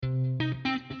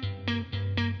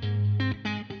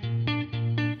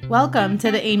Welcome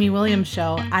to the Amy Williams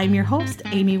Show. I'm your host,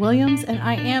 Amy Williams, and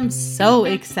I am so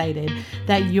excited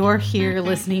that you're here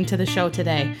listening to the show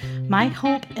today. My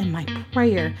hope and my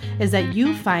prayer is that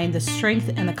you find the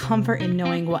strength and the comfort in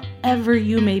knowing whatever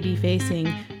you may be facing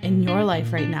in your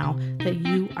life right now, that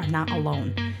you are not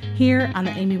alone. Here on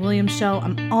the Amy Williams Show,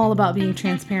 I'm all about being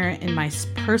transparent in my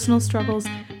personal struggles,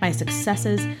 my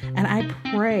successes, and I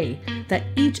pray that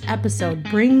each episode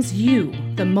brings you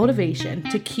the motivation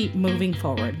to keep moving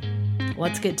forward.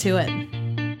 Let's get to it.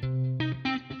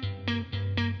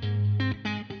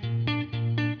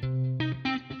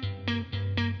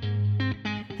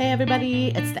 Hey everybody,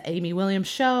 it's the Amy Williams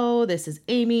Show. This is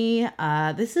Amy.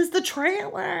 This is the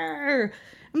trailer.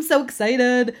 I'm so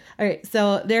excited. All right,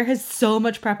 so there has so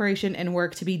much preparation and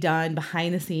work to be done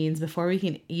behind the scenes before we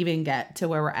can even get to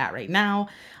where we're at right now.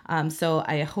 So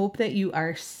I hope that you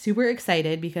are super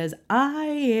excited because I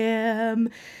am.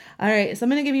 All right, so I'm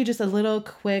going to give you just a little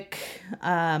quick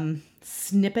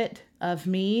snippet of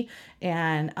me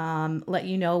and let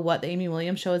you know what the Amy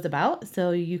Williams Show is about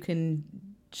so you can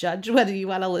judge whether you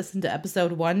want to listen to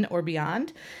episode 1 or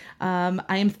beyond.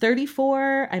 I am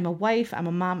 34. I'm a wife. I'm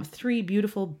a mom of 3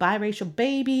 beautiful biracial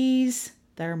babies.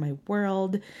 They're my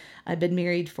world. I've been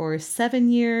married for 7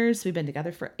 years. We've been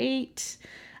together for 8.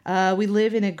 We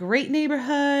live in a great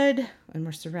neighborhood and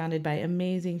we're surrounded by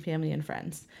amazing family and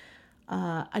friends.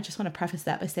 I just want to preface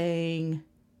that by saying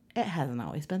it hasn't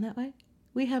always been that way.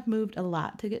 We have moved a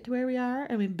lot to get to where we are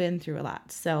and we've been through a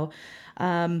lot. So,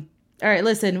 all right,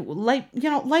 listen, life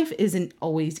isn't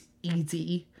always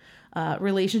easy.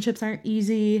 Relationships aren't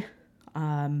easy.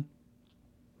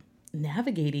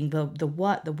 Navigating the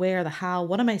what, the where, the how,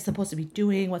 what am I supposed to be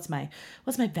doing? What's my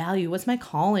value? What's my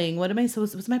calling?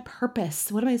 What's my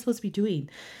purpose? What am I supposed to be doing?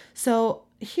 So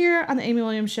here on the Amy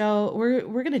Williams Show, we're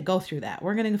going to go through that.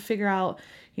 We're going to figure out,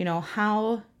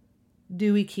 how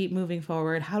do we keep moving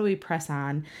forward? How do we press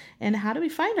on? And how do we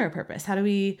find our purpose? How do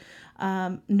we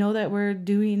know that we're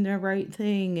doing the right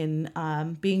thing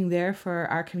and being there for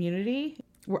our community?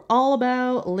 We're all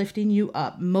about lifting you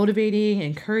up, motivating,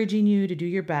 encouraging you to do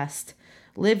your best,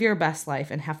 live your best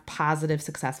life, and have positive,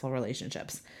 successful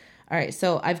relationships. All right,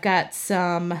 so I've got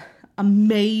some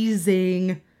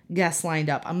amazing guests lined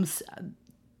up.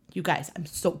 You guys, I'm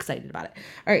so excited about it.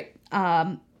 All right,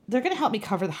 they're going to help me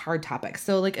cover the hard topics.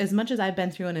 So as much as I've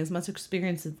been through and as much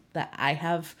experience that I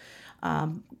have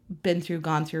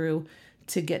gone through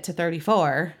to get to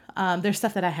 34, there's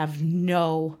stuff that I have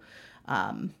no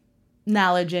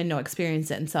knowledge and no experience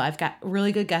in. So I've got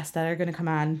really good guests that are going to come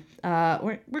on.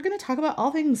 We're going to talk about all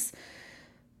the things.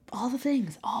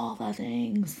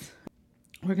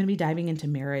 We're going to be diving into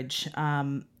marriage,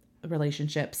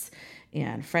 relationships,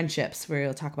 and friendships, where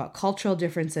we'll talk about cultural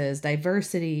differences,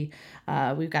 diversity.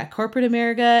 We've got corporate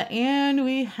America, and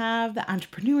we have the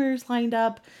entrepreneurs lined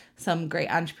up. Some great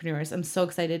entrepreneurs. I'm so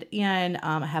excited. And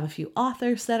I have a few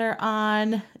authors that are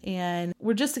on, and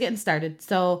we're just getting started.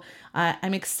 So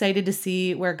I'm excited to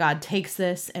see where God takes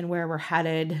this and where we're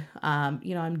headed.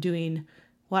 I'm doing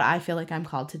what I feel like I'm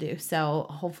called to do. So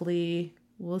hopefully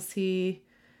we'll see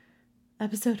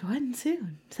episode 1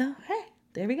 soon. So, hey,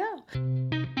 there we go.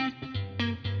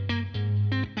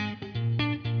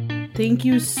 Thank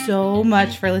you so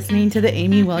much for listening to the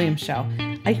Amy Williams Show.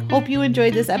 I hope you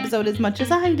enjoyed this episode as much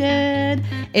as I did.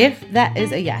 If that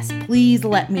is a yes, please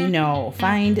let me know.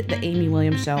 Find the Amy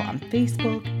Williams Show on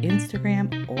Facebook,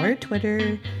 Instagram, or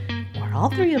Twitter, or all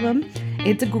 3 of them.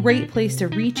 It's a great place to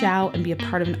reach out and be a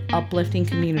part of an uplifting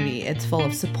community. It's full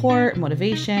of support,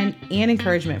 motivation, and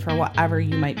encouragement for whatever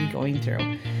you might be going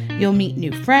through. You'll meet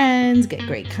new friends, get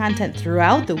great content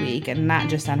throughout the week, and not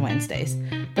just on Wednesdays.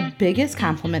 The biggest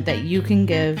compliment that you can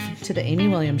give to the Amy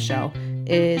Williams Show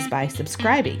is by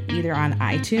subscribing, either on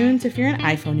iTunes if you're an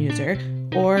iPhone user,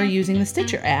 or using the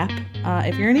Stitcher app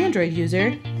if you're an Android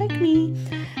user like me.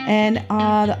 And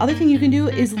the other thing you can do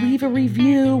is leave a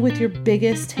review with your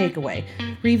biggest takeaway.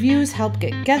 Reviews help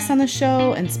get guests on the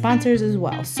show and sponsors as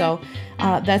well. So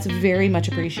that's very much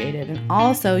appreciated. And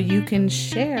also you can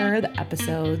share the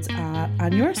episodes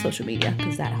on your social media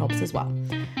because that helps as well.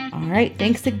 All right.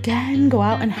 Thanks again. Go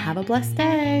out and have a blessed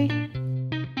day.